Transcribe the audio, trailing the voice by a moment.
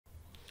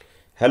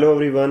Hello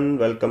everyone,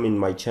 welcome in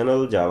my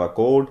channel Java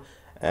Code,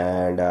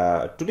 and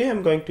today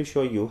I'm going to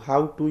show you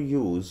how to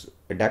use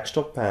a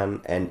desktop pane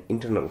and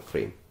internal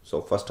frame.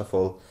 So first of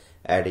all,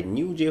 add a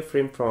new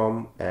JFrame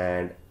from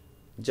and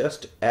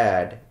just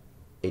add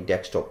a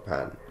desktop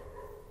pane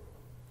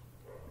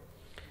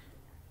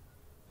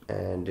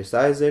and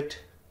resize it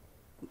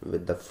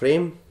with the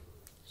frame.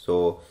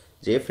 So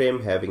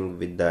JFrame having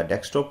with the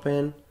desktop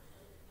pane,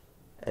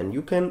 and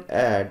you can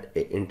add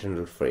a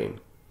internal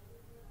frame,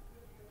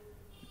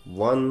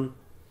 one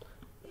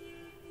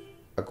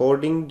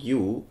according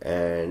you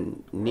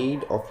and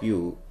need of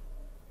you.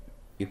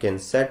 You can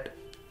set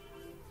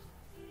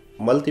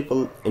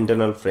multiple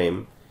internal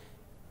frame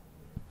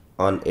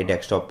on a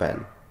desktop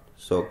pane.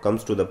 So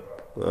comes to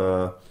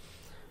the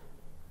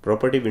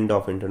property window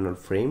of internal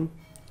frame,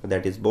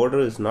 that is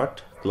border is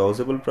not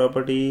closable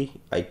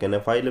property,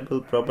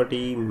 iconifyable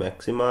property,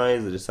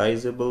 maximize,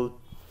 resizable.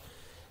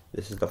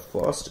 This is the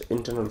first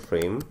internal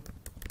frame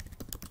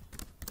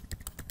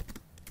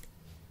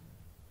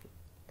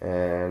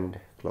and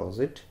close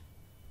it.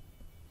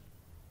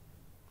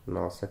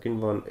 Now second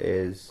one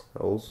is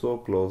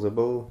also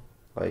closable,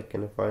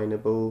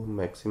 iconifyable,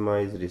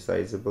 maximize,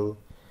 resizable,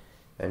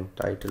 and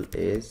title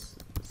is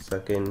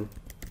second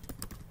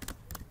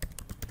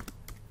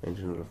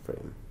internal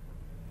frame.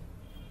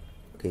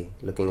 Okay,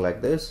 looking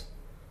like this.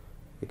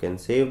 You can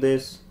save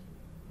this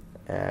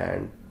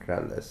and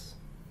run this.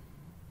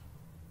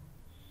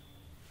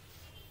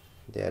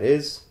 There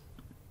is,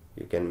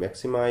 you can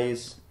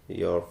maximize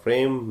your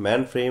frame,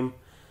 man frame,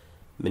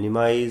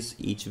 minimize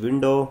each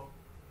window.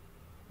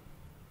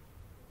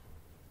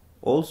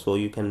 Also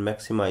you can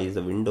maximize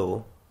the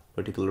window,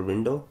 particular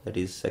window, that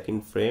is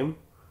second frame.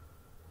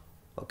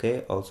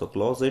 Okay, also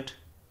close it.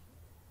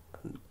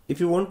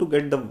 If you want to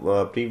get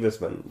the previous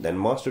one, then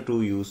master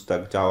to use the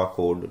Java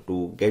code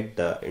to get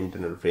the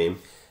internal frame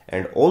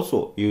and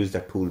also use the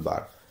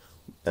toolbar.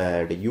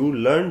 And you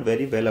learned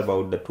very well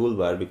about the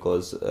toolbar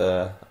because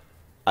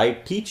I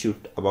teach you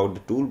about the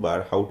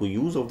toolbar, how to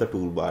use of the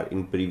toolbar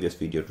in previous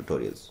video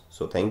tutorials.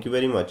 So thank you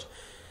very much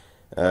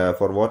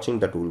for watching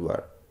the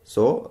toolbar.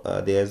 So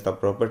there's the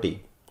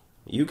property.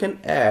 You can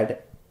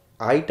add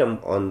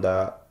item on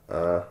the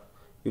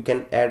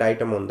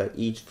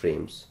each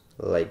frames,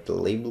 like the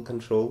label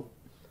control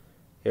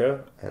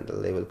here and the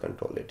label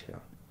control it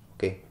here.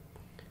 Okay,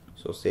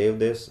 so save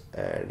this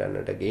and run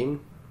it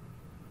again.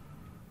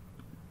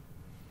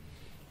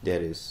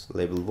 There is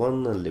label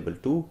 1 and label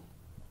 2.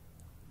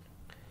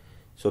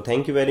 So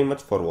thank you very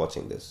much for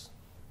watching this.